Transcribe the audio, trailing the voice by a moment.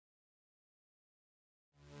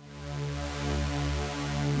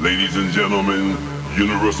Ladies and gentlemen,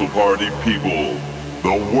 Universal Party people,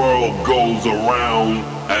 the world goes around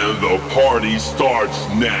and the party starts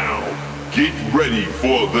now. Get ready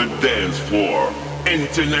for the dance floor.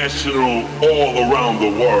 International all around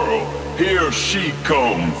the world. Here she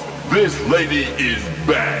comes. This lady is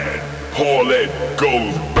bad. Paulette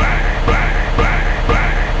goes back, back, back,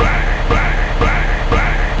 back, back, back, back,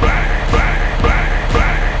 back, back, back, back,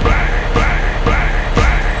 back, back, back, back,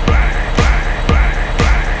 back,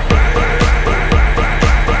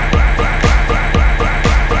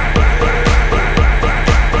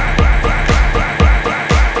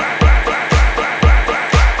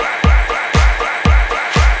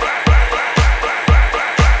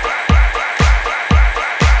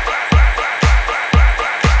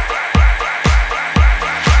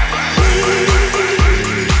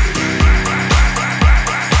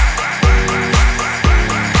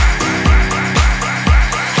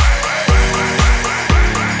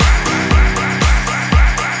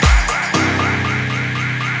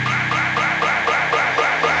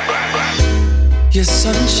 Your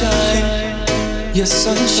sunshine, your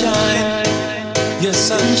sunshine, your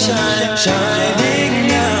sunshine, shining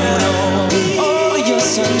down on me. Oh, your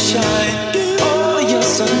sunshine, oh, your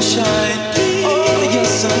sunshine, oh, your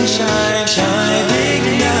sunshine,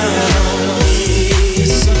 shining down on me. Your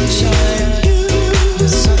sunshine, your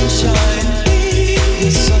sunshine,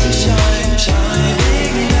 your sunshine,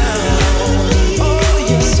 shining down on me. Oh,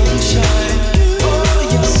 your sunshine,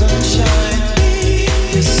 oh, your sunshine,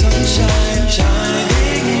 your sunshine,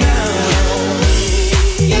 shining down on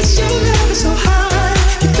me. Yes, your love is so high,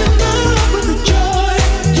 you fill my heart with the joy.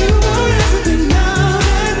 You are everything now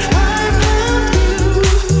that I found you.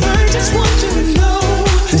 I just want you to know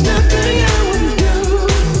there's nothing I wouldn't do.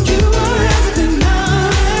 You are everything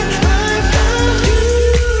now that I found you.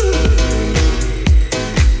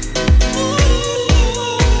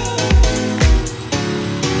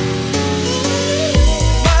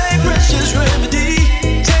 My precious remedy,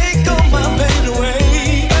 take all my pain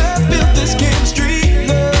away. I built this chemistry,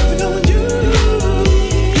 loving on you.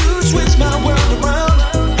 You switch my world around,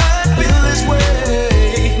 I feel this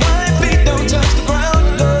way. My feet don't touch the ground,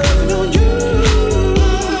 loving on you.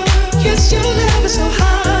 Yes, your love is so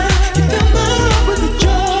high, you fill my heart with the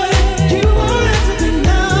joy. You are everything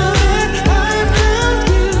now that I found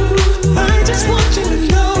you. I just want you to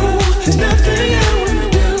know there's nothing I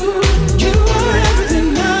wouldn't do. You are everything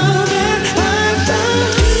now that I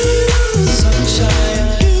found you. Sunshine,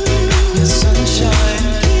 your sunshine,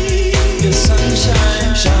 your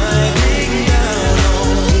sunshine, shining down on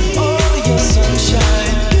me. Oh, your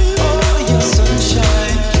sunshine, oh, your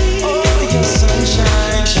sunshine, oh, your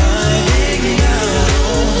sunshine, shining down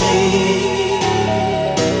on me.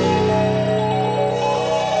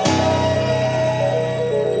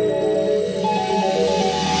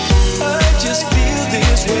 I just feel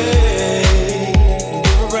this way.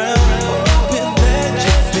 You're around, hoping that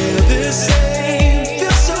you feel the same.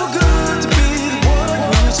 Feels so good to be the one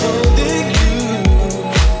who's holding you,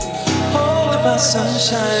 holding my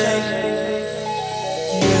sunshine.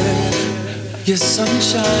 Yeah, your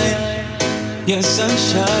sunshine, your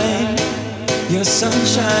sunshine, your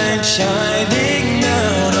sunshine, shining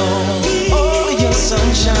down on me. Oh, your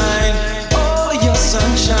sunshine, oh, your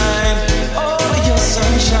sunshine, oh, your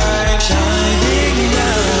sunshine, shining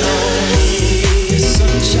down on me. Your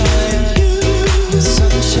sunshine, your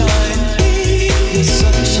sunshine, your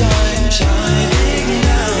sunshine, shining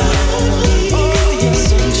down on me. Oh, your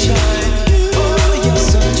sunshine, oh, your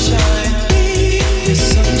sunshine, your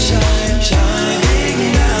sunshine,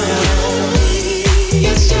 shining down on me.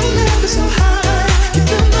 Yes, your love is so high, you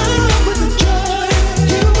fill my heart with the joy.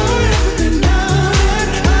 You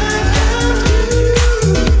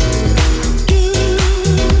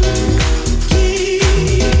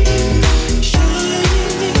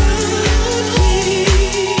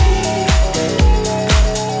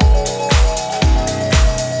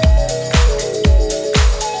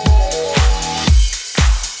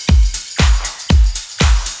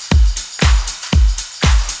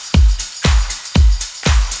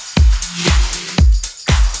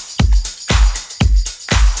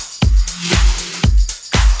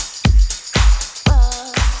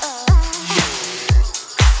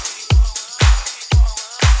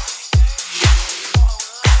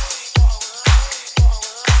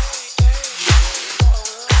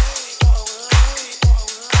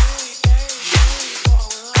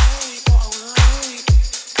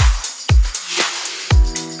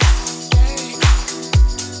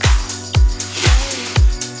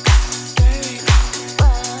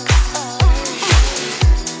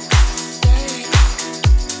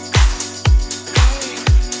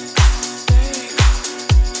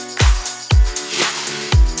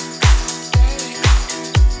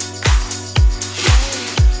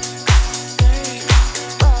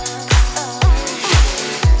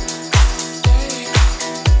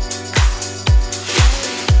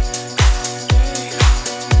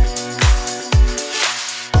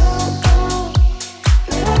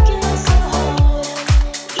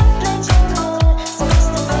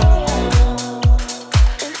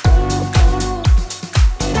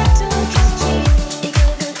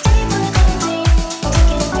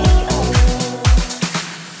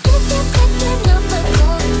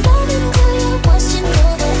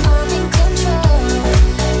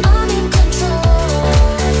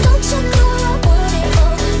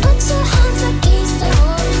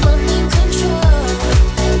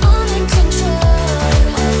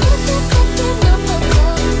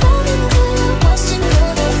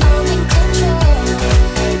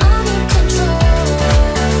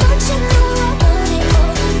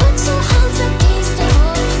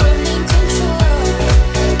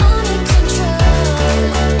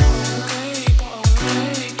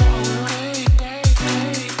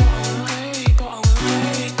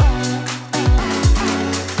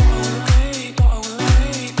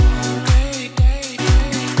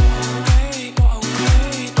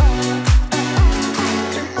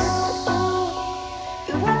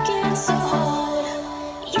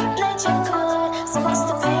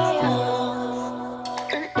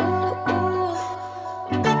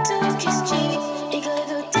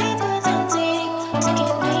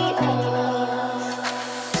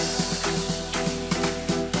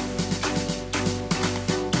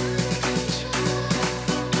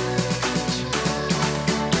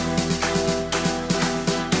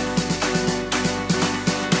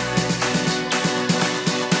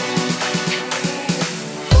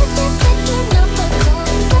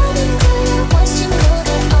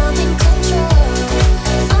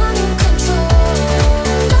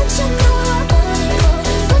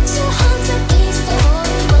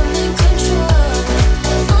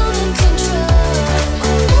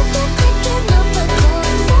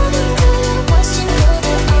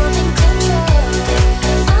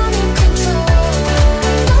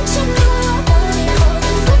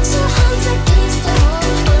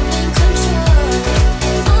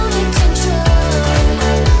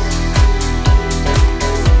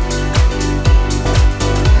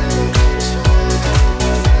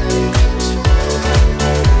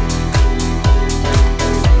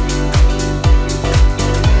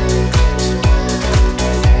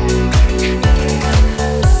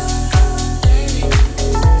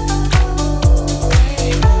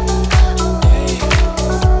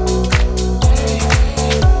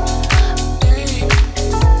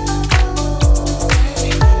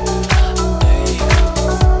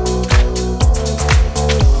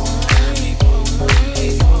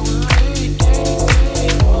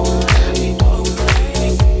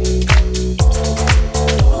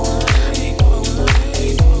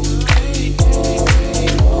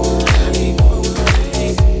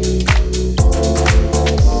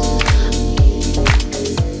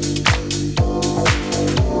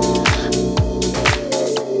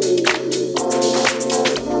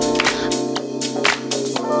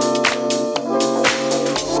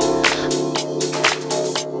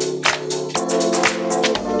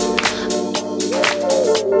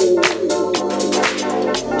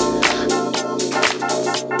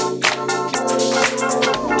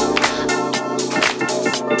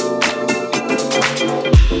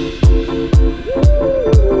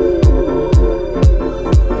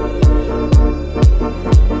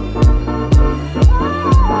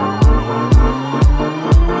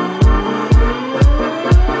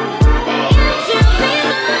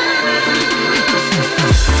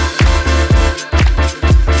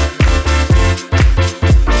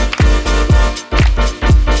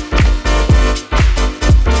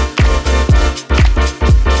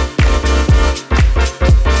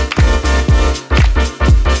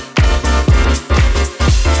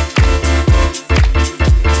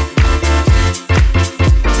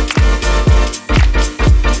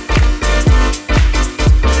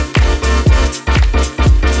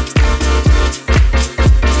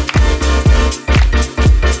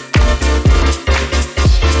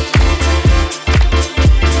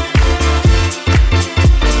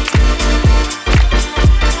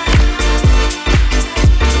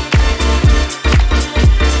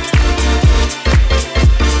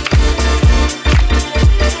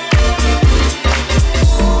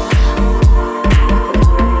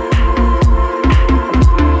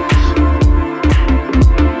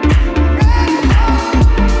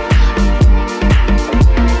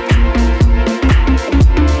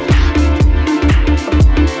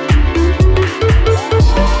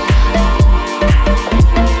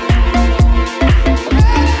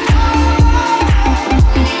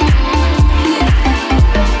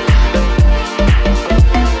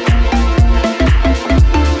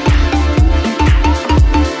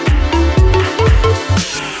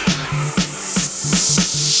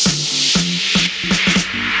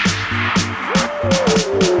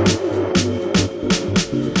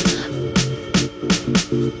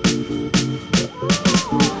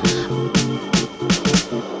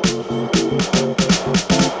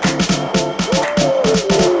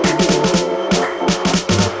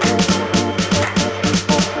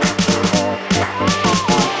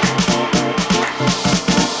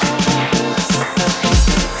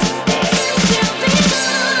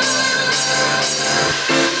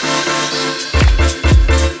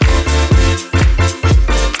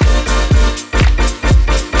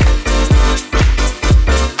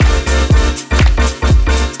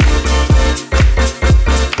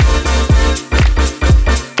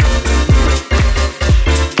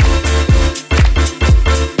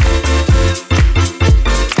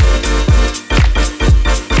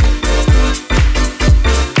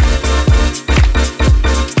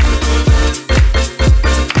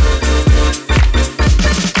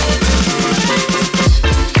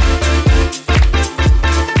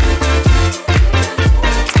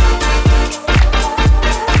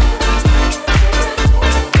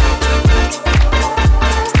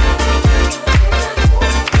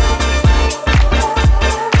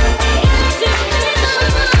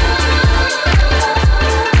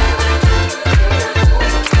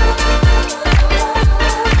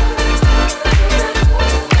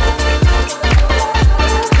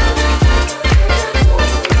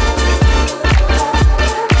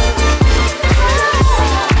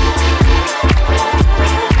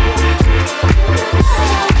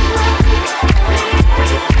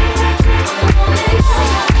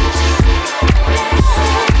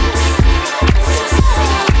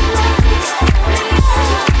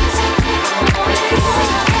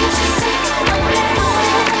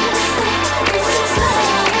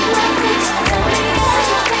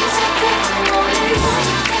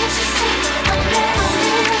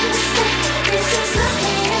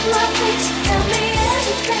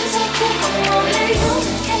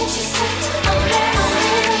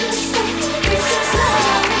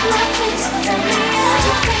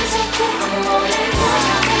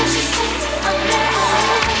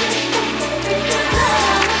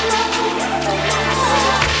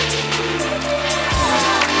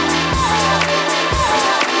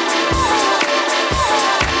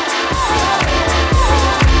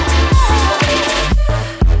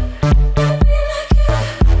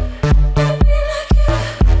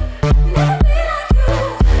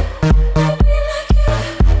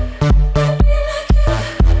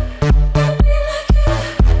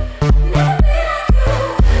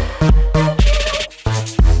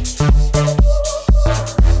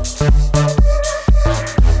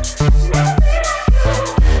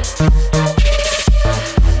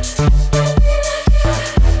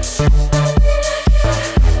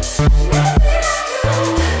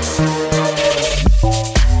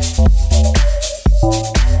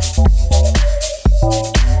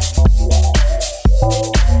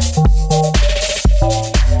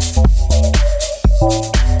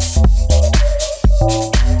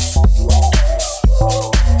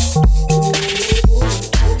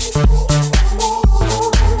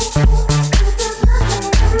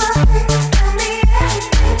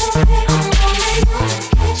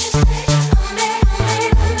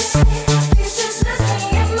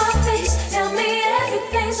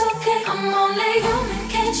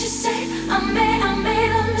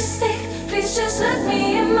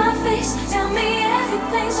face. Tell me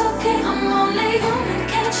everything's okay. I'm only human,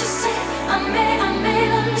 can't you see? I made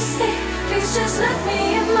a mistake. Please just look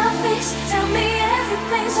me in my face. Tell me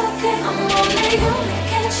everything's okay. I'm only human,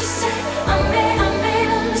 can't you see? I made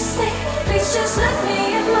a mistake. Please just look me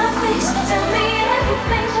in my face. Tell me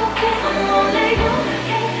everything's okay. I'm only human,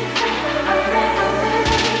 can't you see? I made a mistake.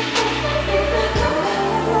 Never be like you.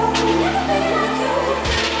 Never be like you.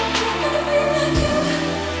 Never be like you.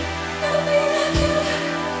 Never be like you.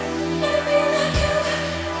 Never be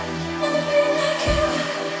like you.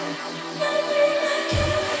 Never be like you.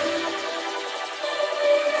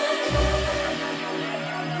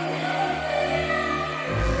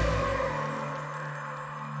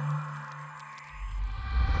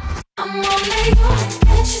 I'm only human,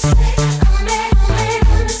 can't you see? I made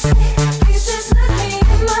a mistake. Please just look me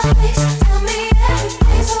in my face. Tell me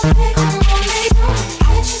everything's okay. I'm only human,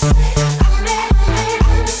 can't you see? I made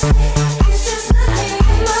a mistake. Please just look me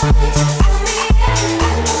in my face. Tell me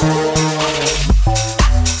everything's okay.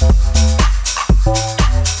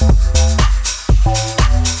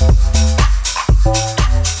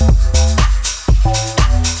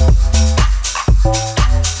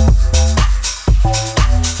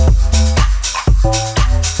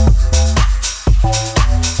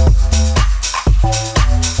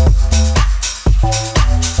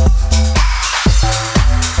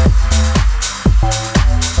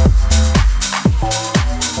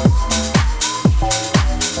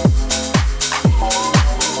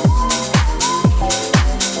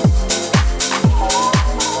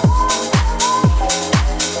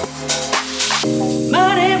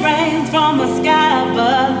 Money rains from the sky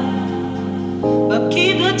above, but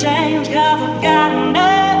keep the change 'cause I've got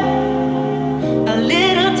enough. A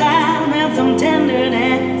little time and some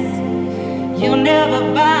tenderness, you'll never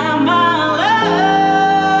buy my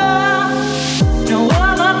love. No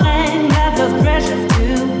other thing that's as precious to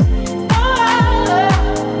no other.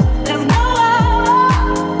 There's no other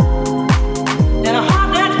than a heart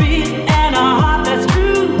that's real and a heart that's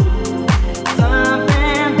true.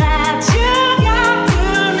 Something that you got to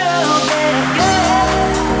know, baby girl.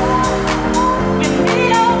 With me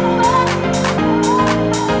over,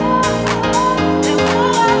 there's no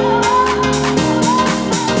other.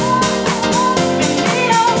 With me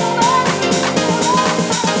over,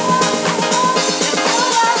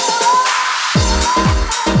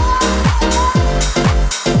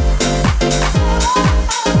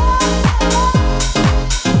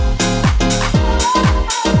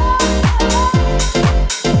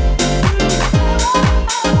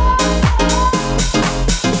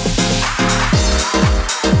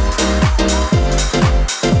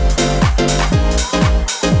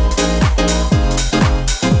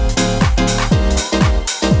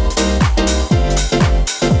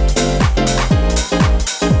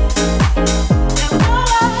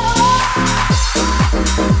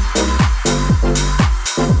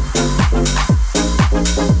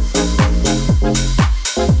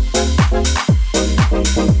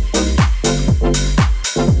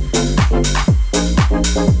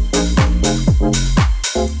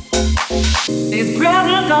 these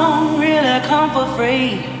presents don't really come for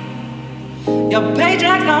free. Your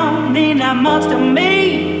paycheck don't mean that much to me.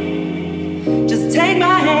 Just take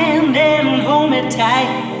my hand and hold me tight.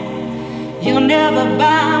 You'll never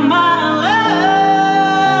buy my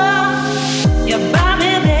love. You buy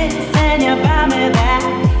me this and you buy me that.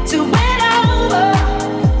 To win over,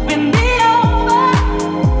 win me over.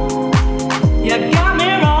 You got me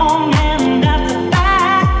wrong and that's a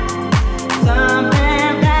fact.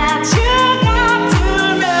 Something that you got to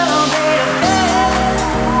know, baby.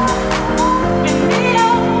 Win me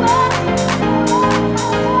over.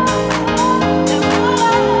 There's no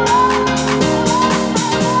other.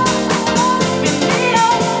 Win me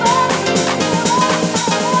over.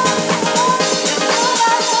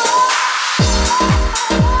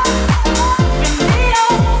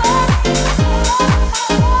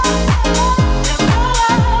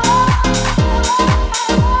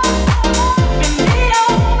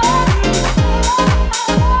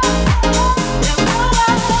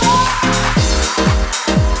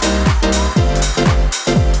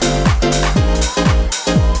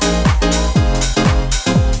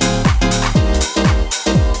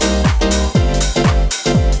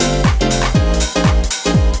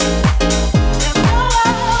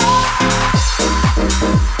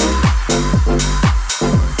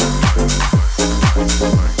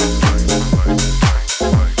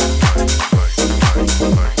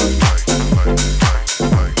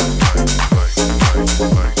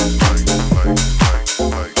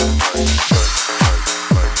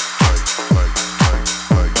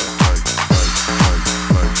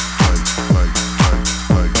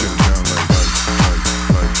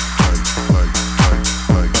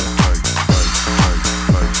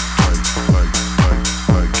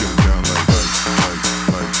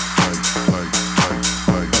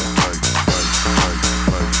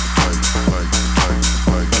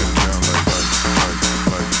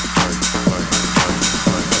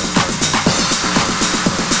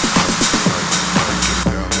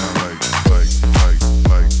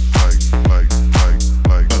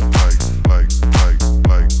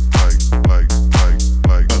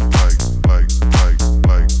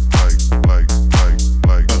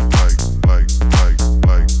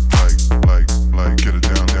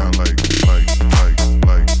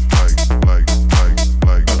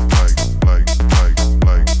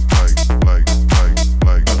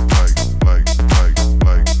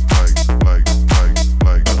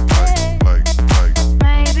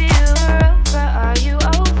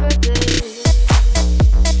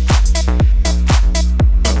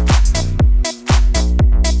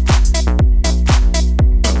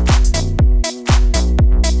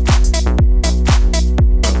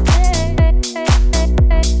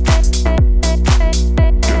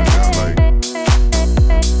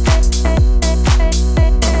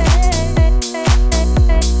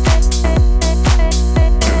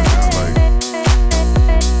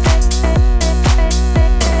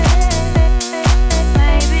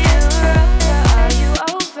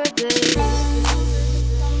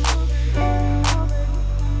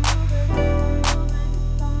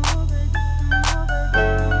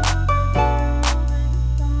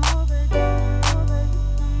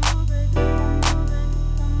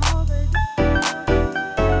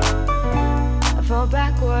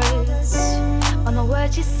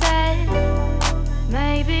 what you said.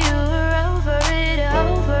 Maybe you were over it.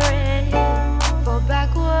 Fall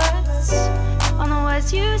backwards on the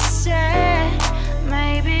words you said.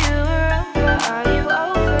 Maybe you were over, are you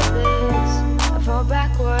over this? I fall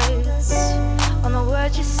backwards on the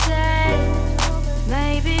words you said.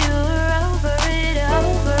 Maybe you were over it.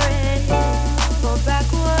 Fall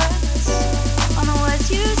backwards on the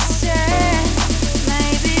words you said.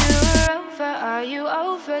 Maybe you were over, are you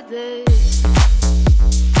over this?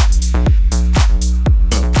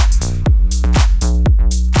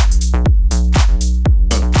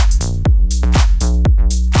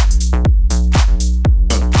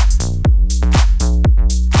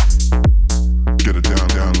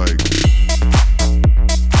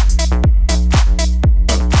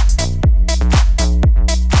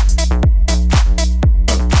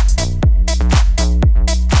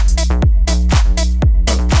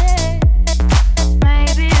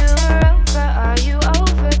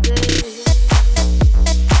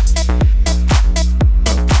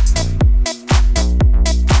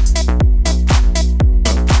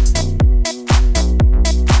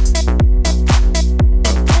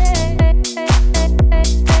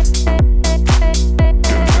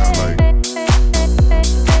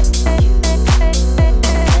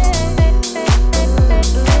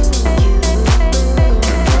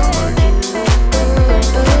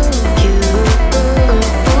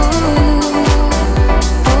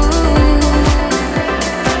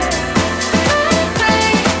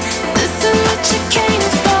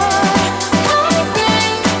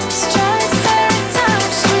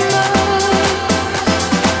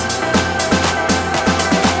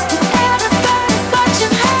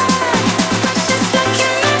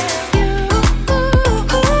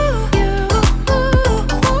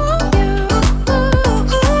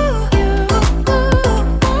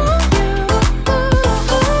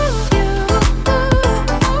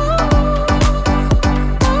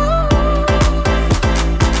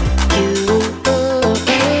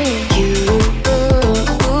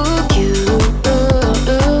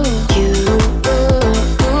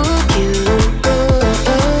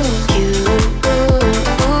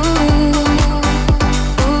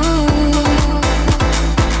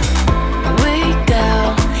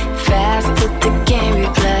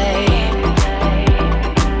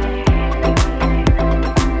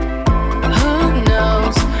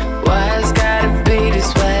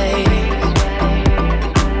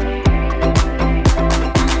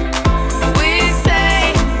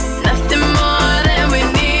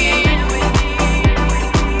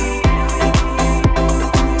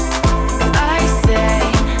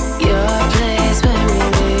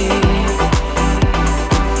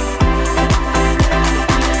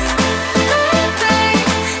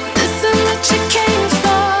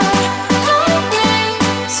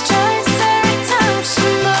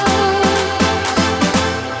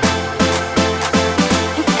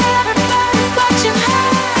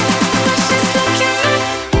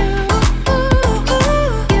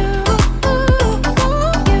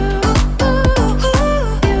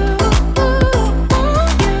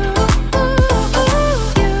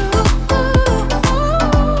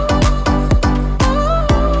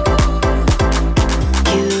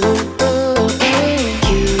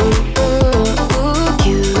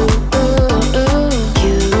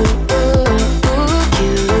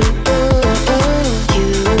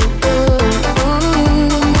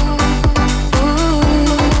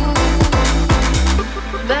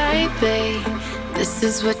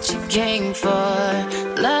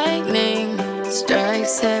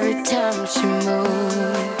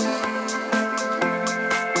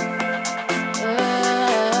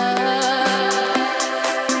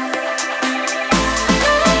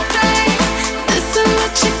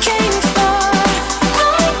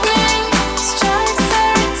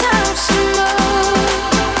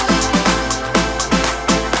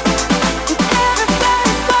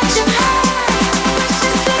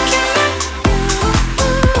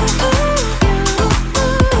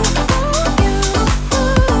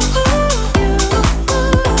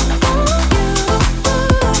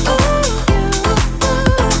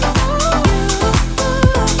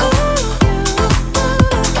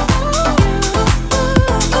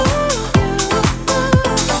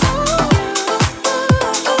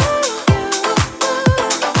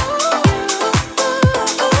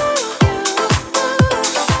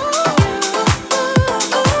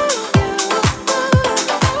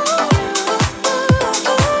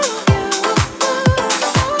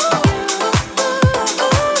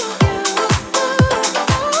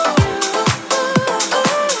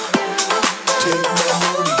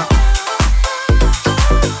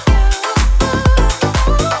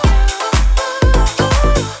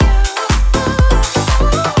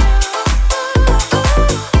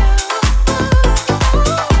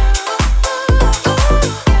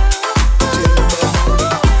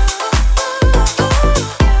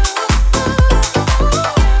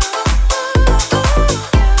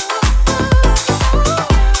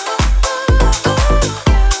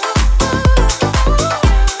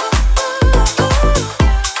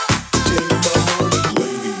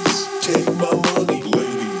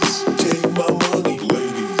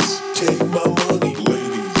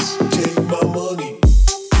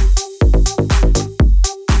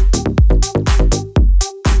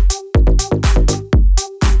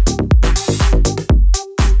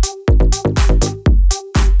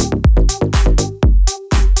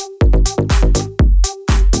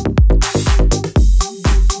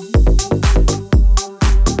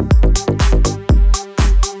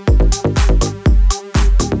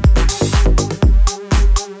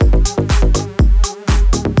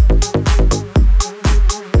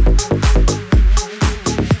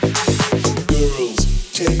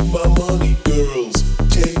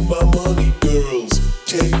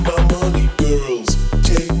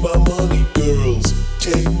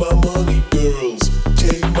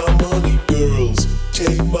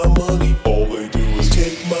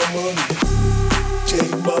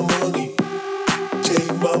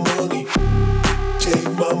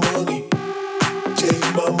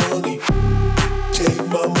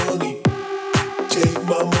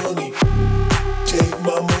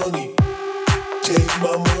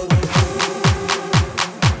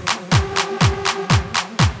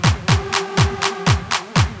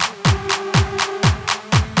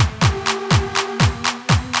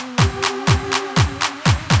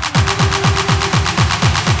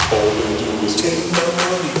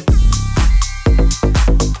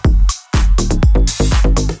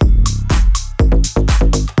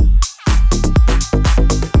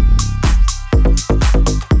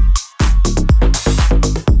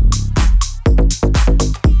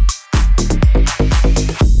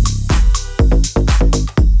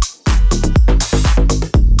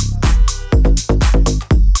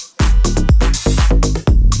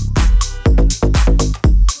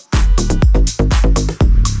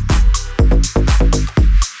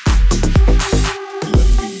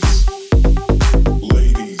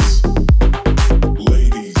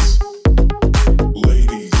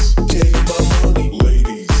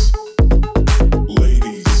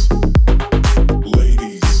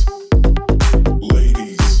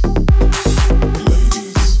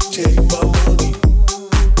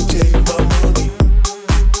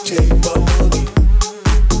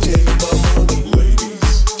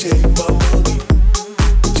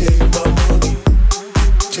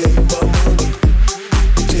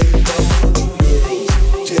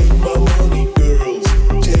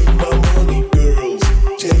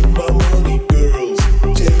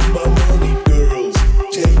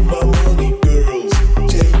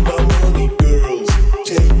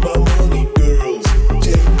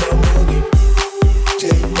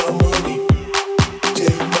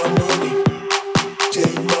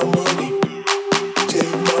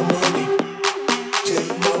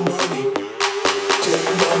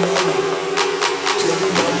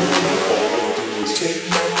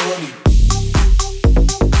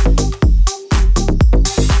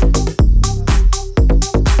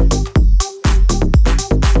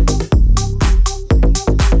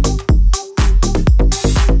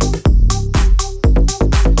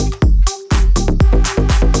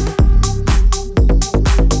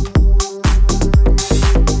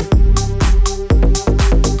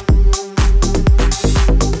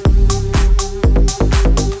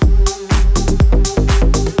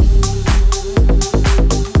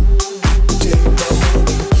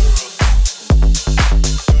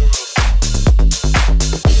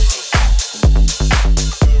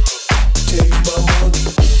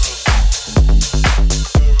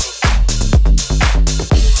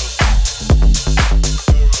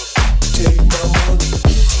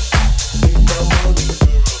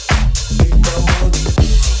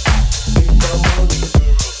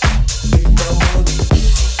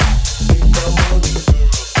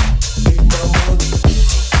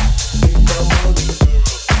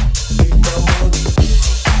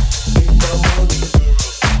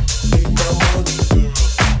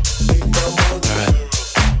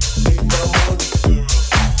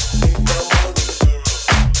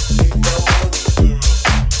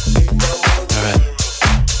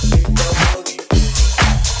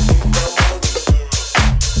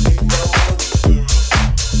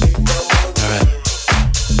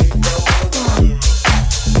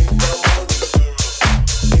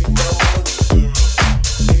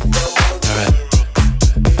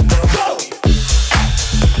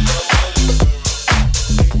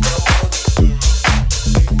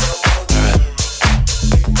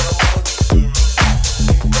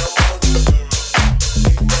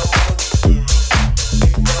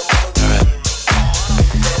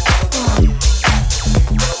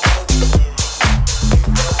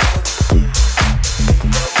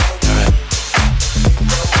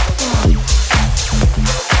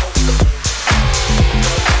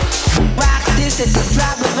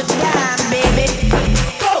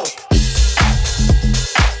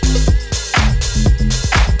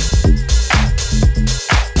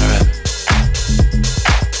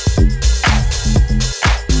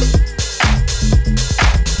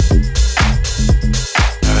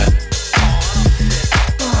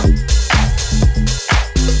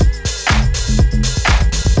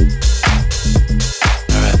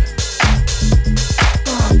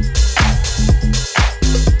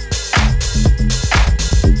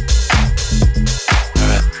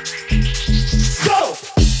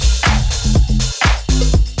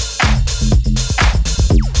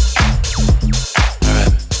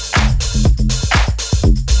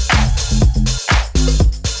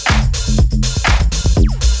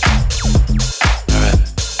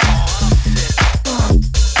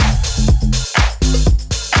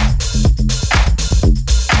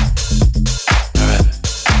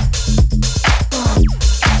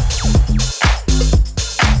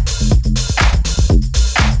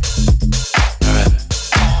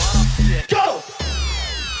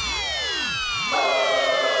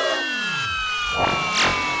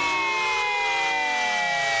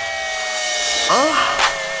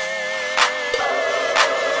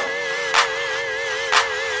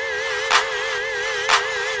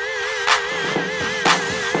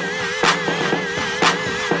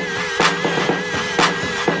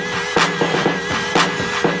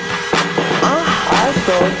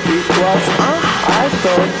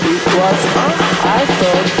 I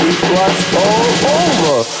thought it was all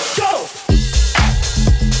over. Go!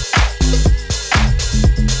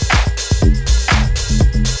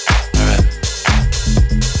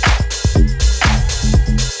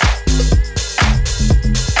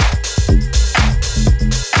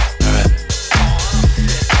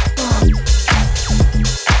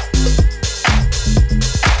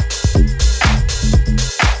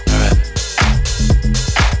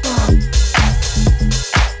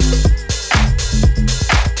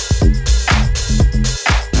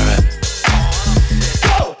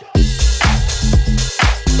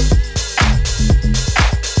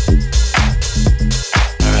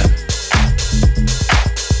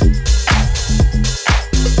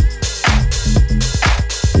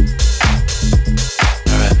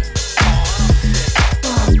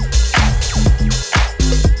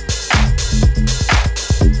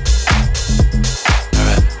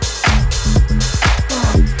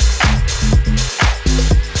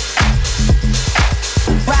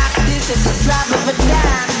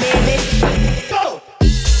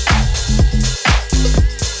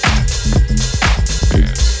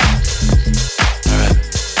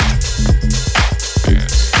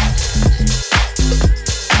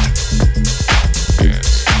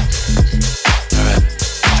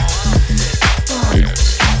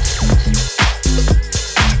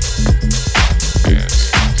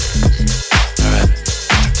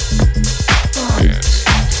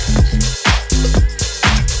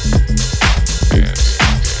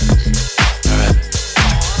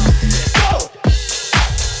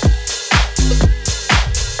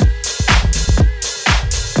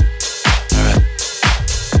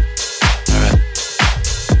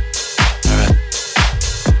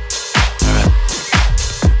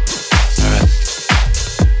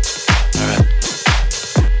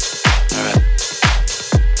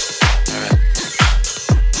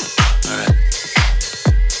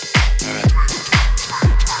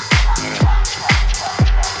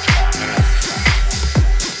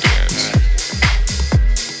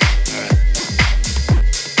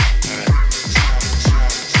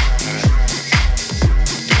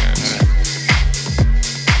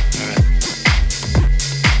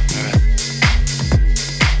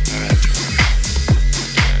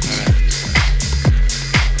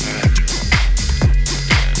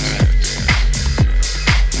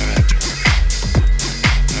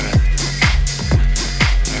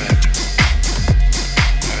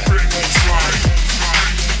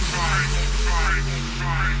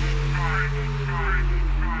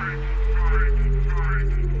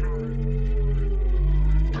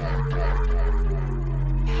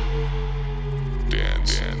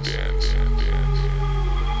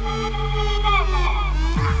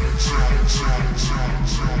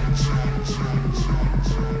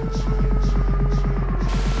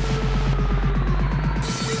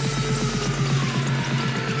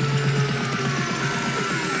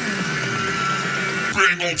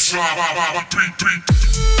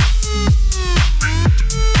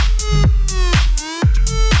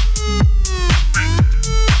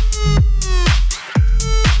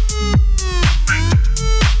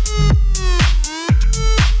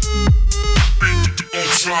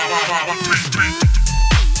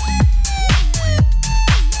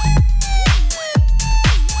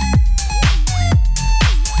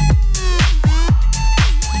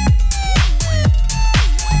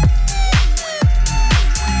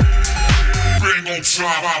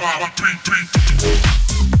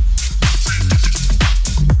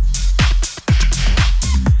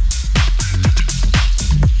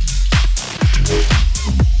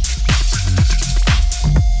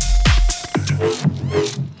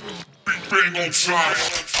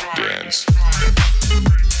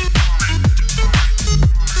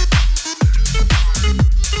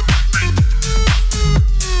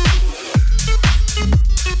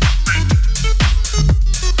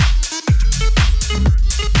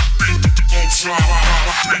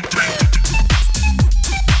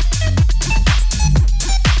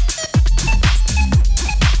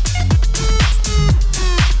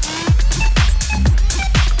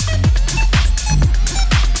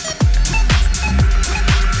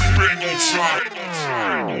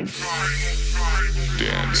 Dance.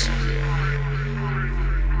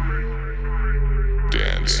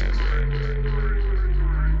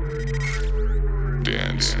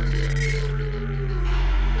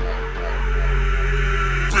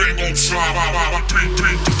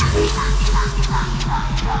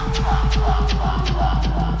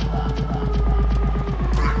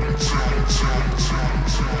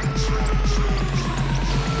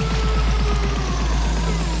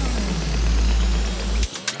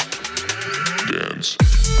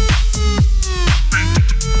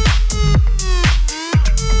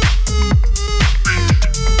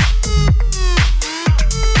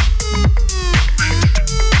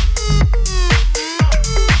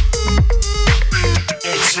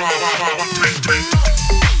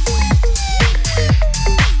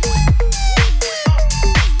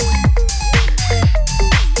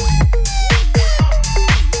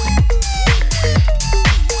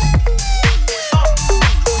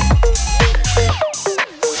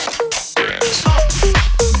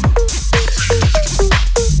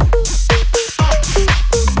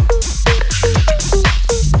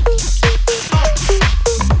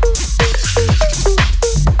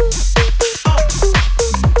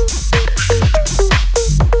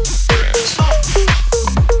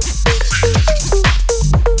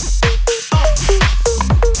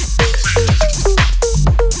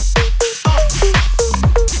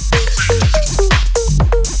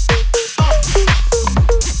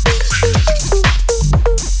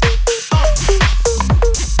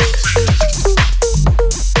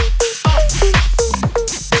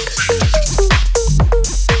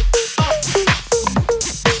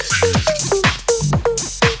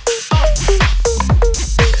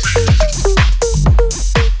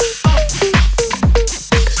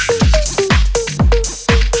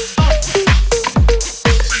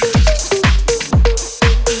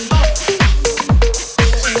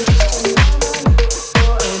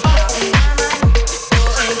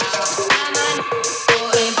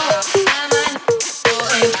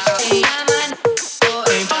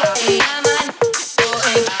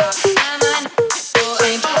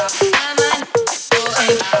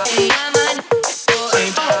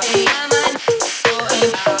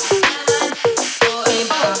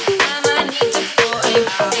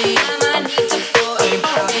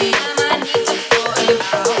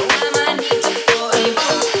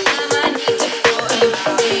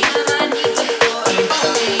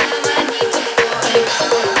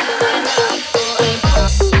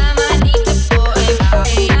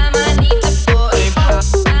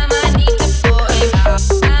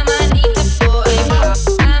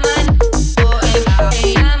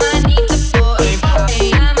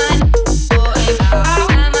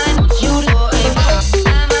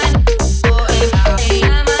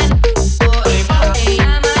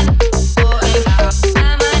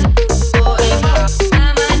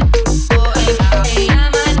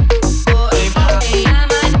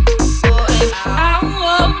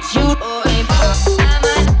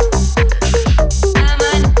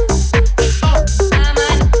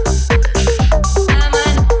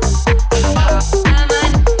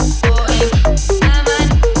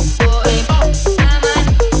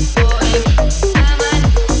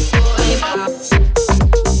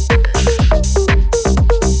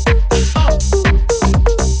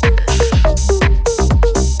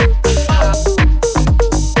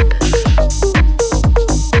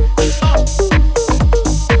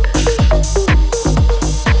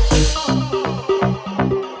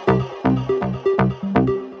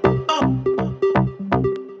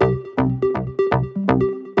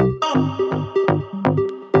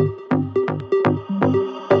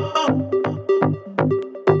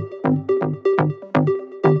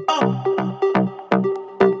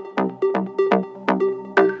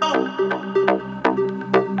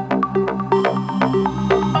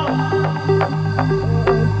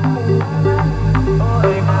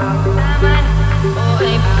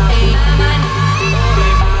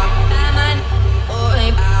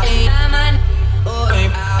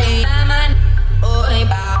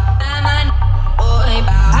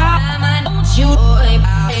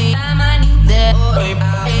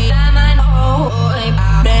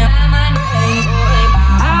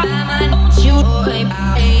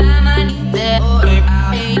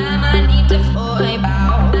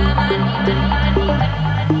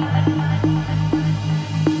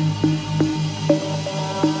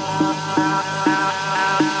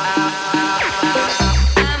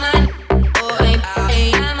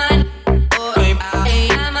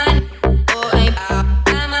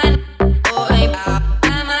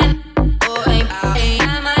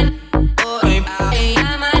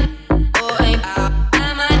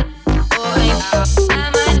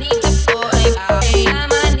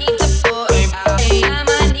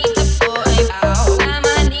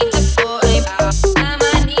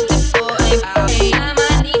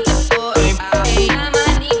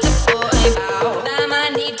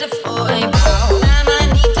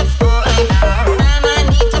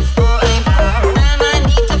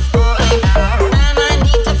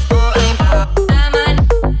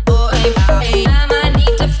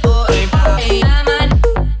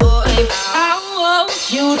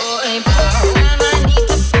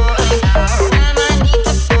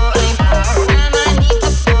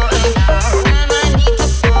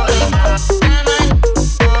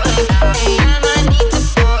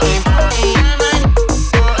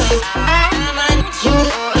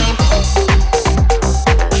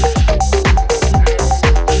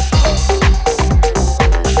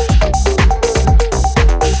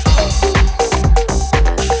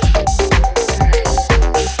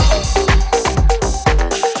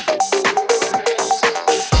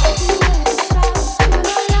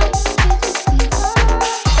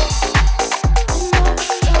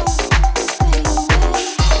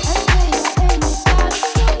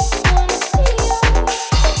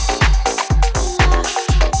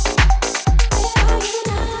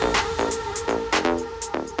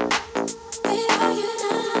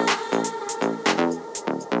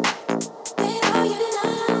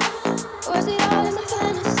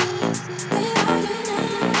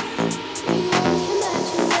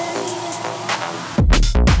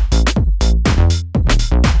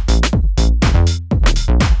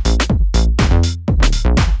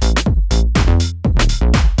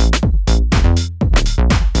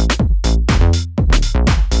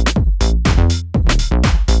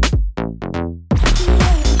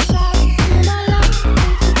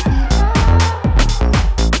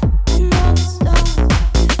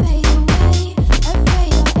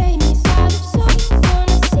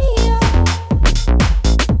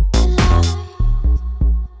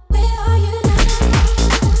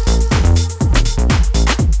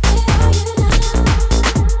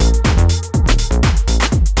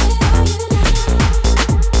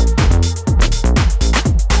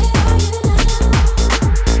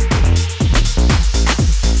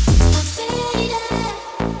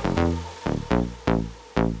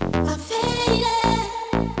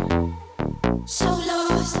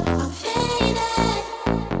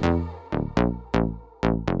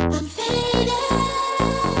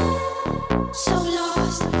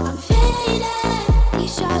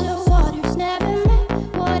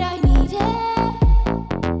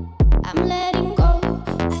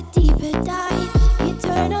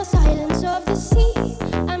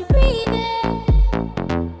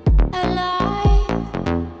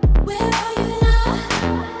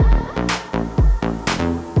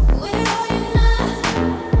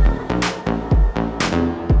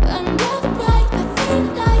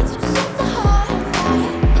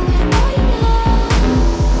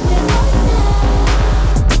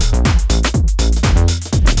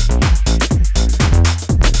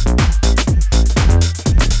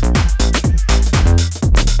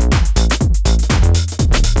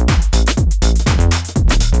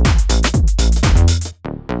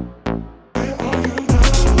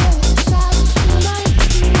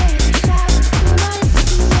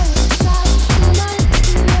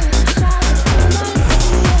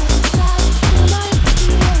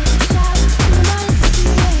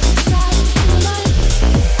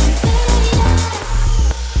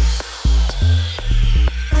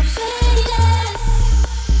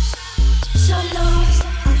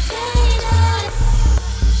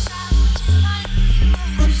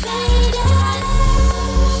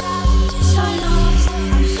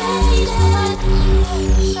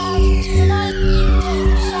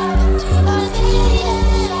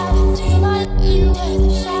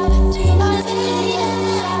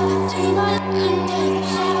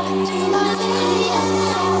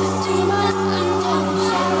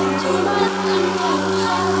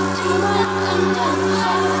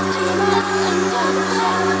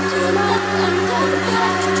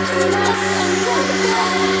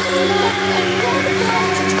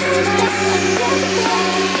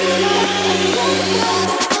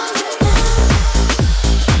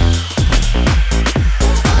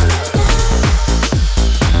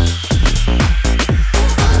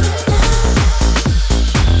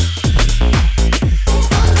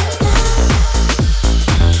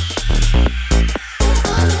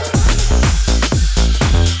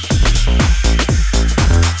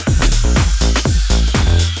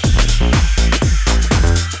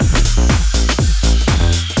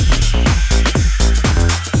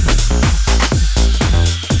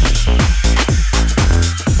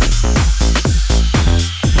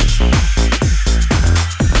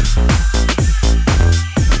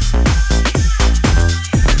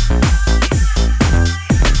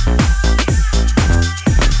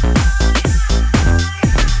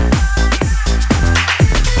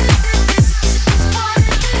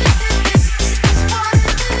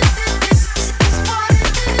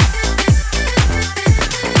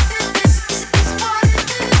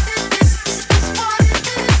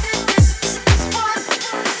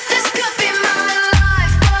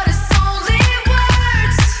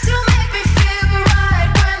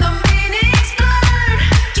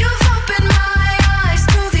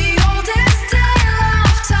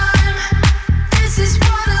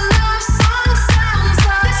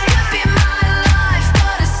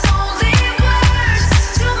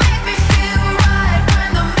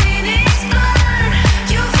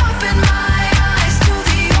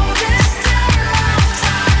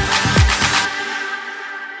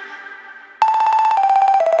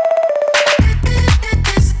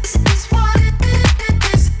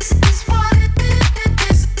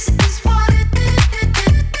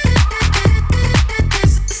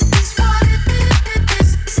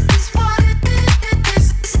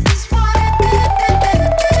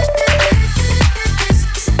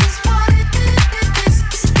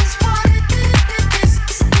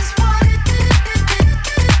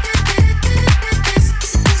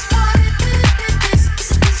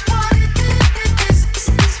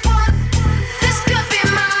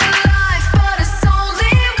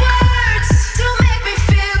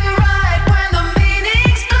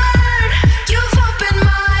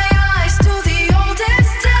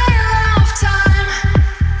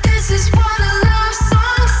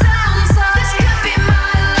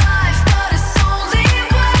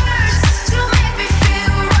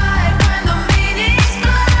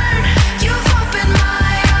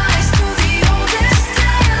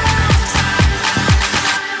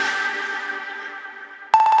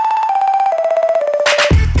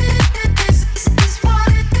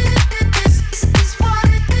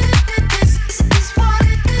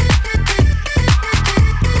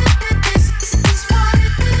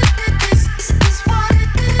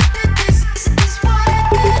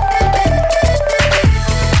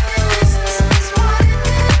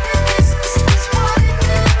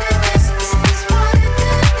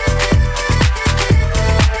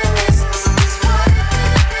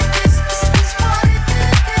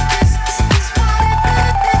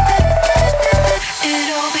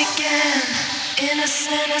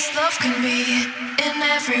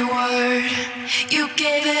 every word. You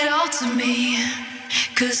gave it all to me.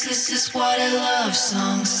 'Cause this is what a love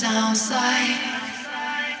song sounds like.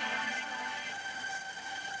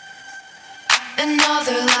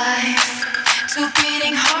 Another life, two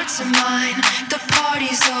beating hearts of mine. The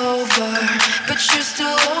party's over, but you're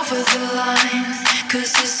still over the line.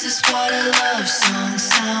 'Cause this is what a love song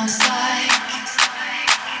sounds like.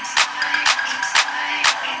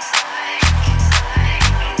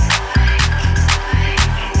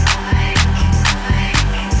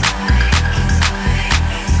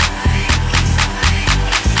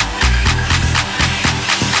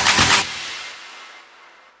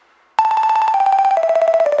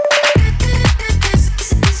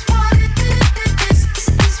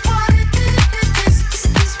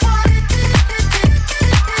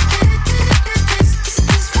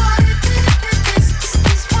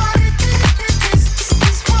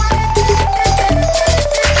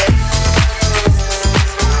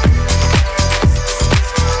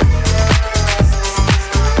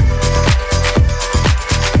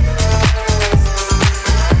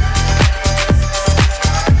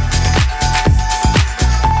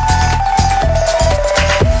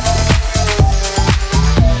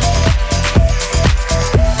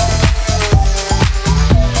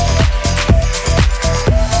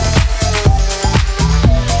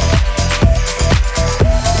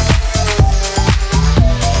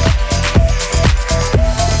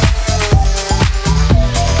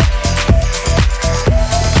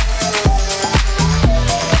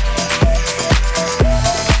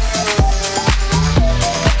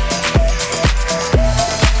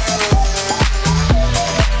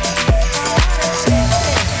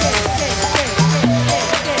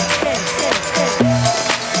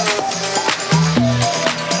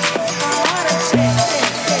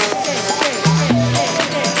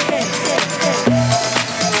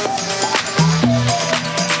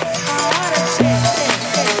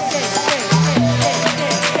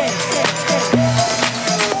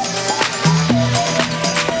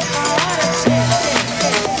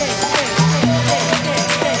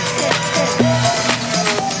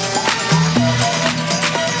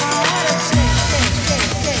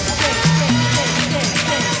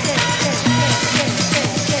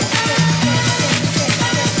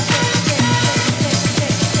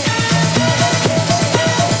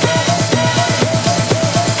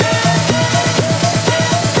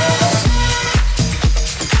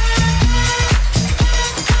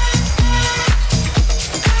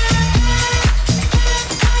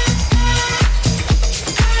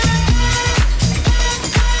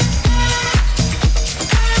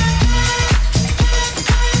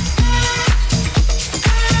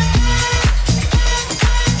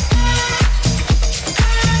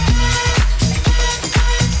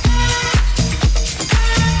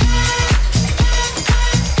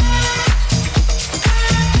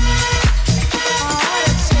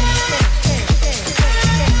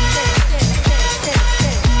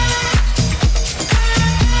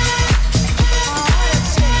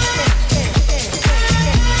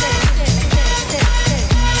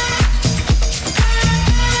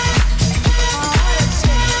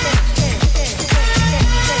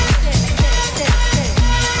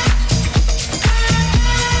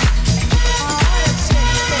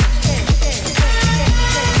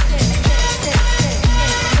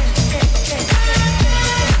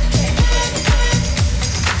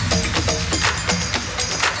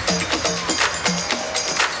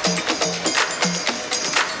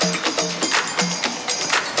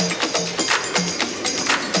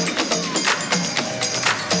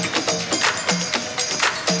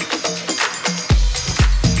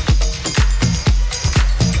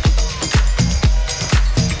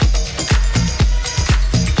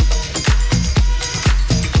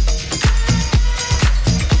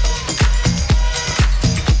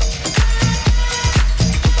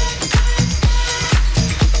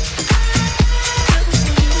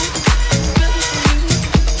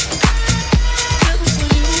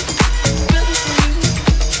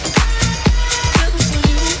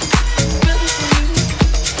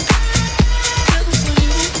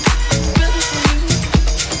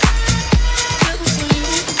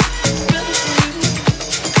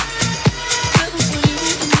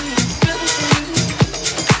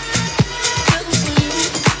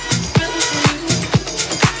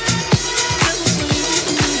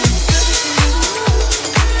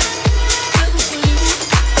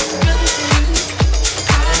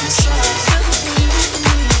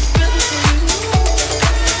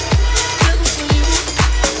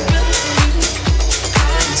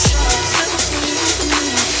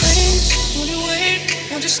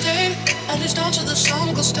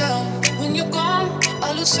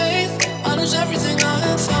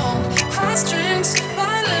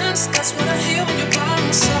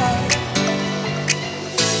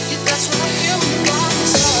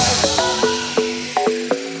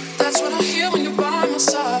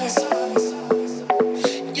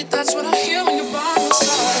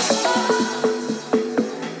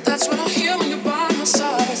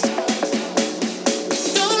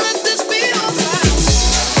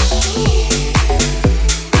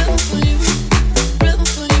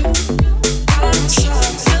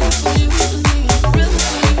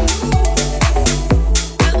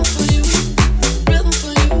 Rhythm for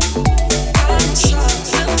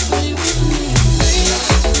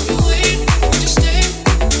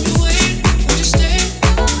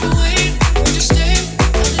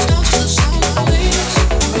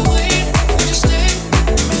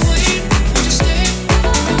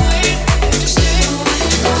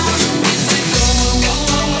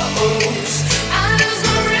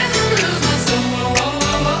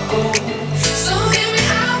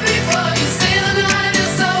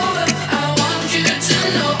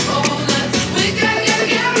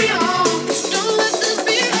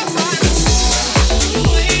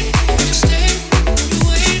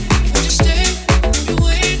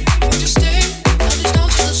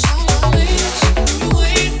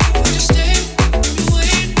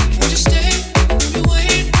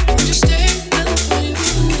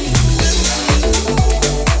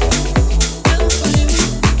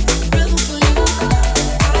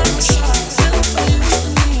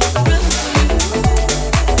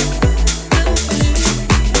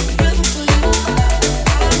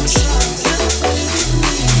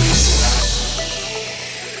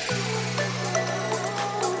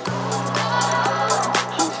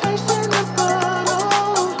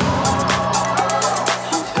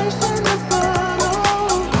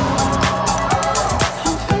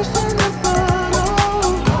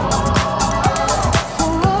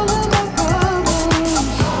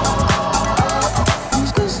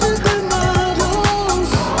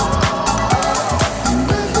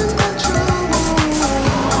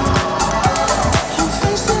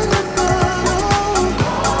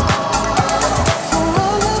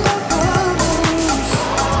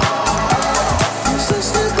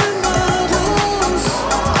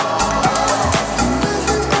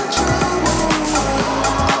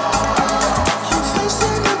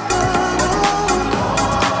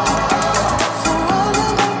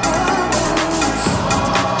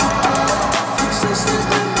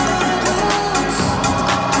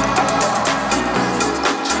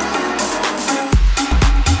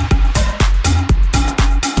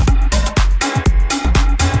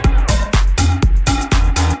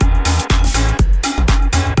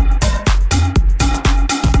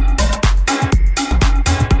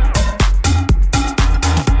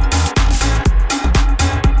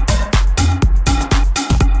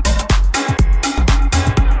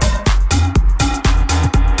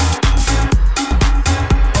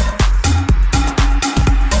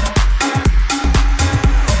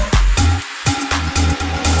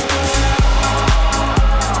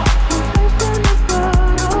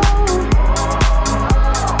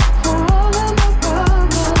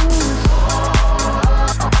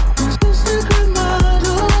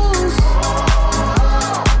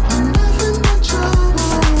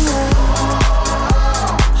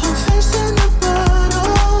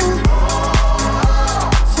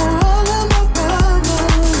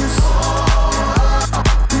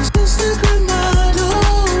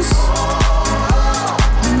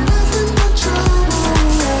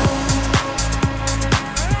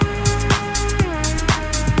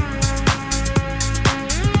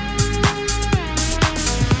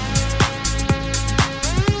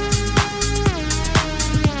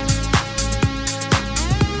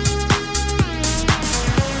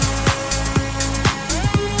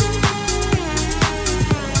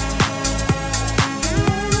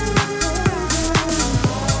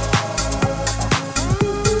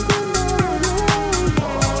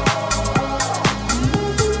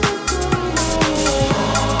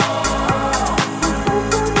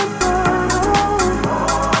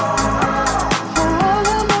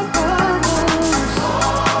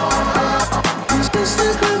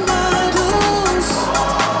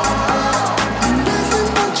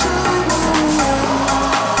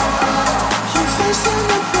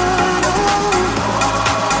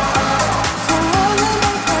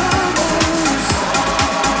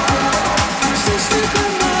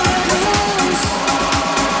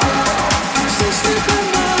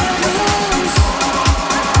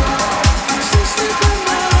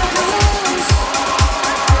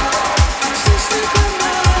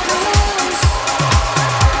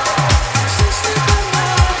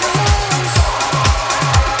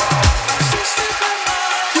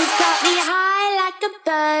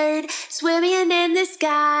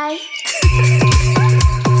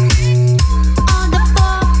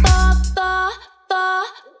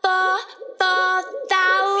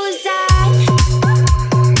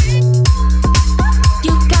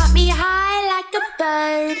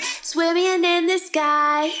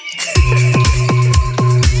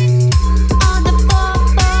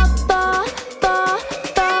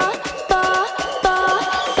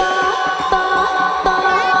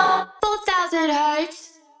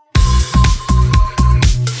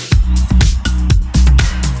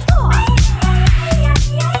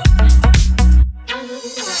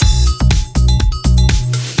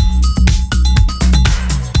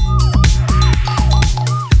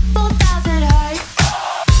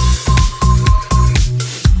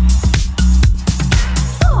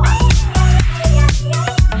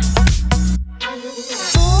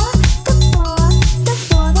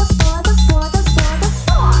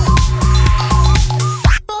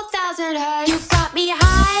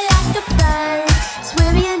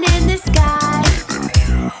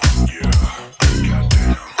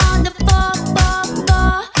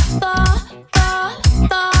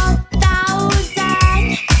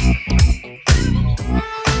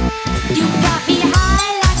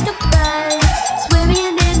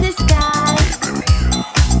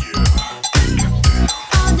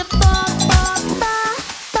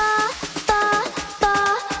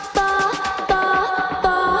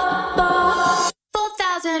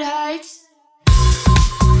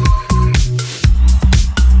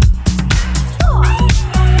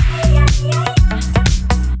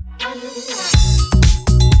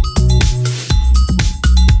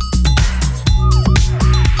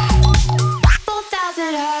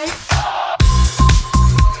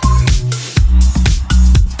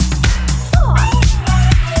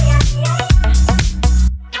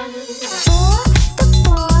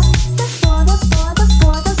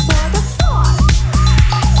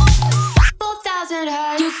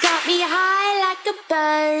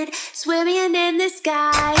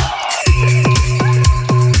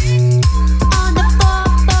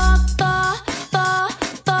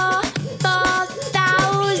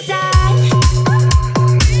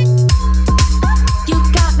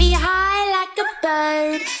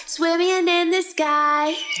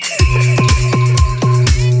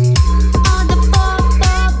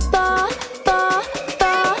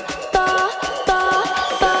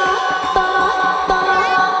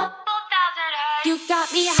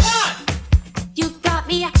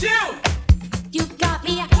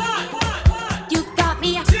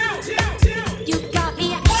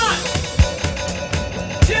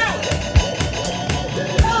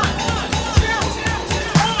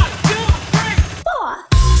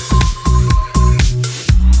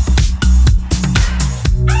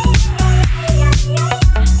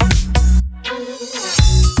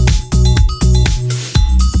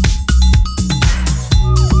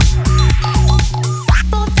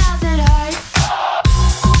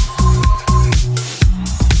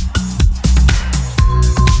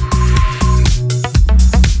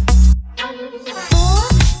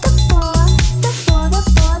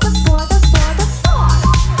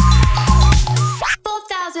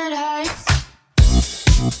 4,000 hertz.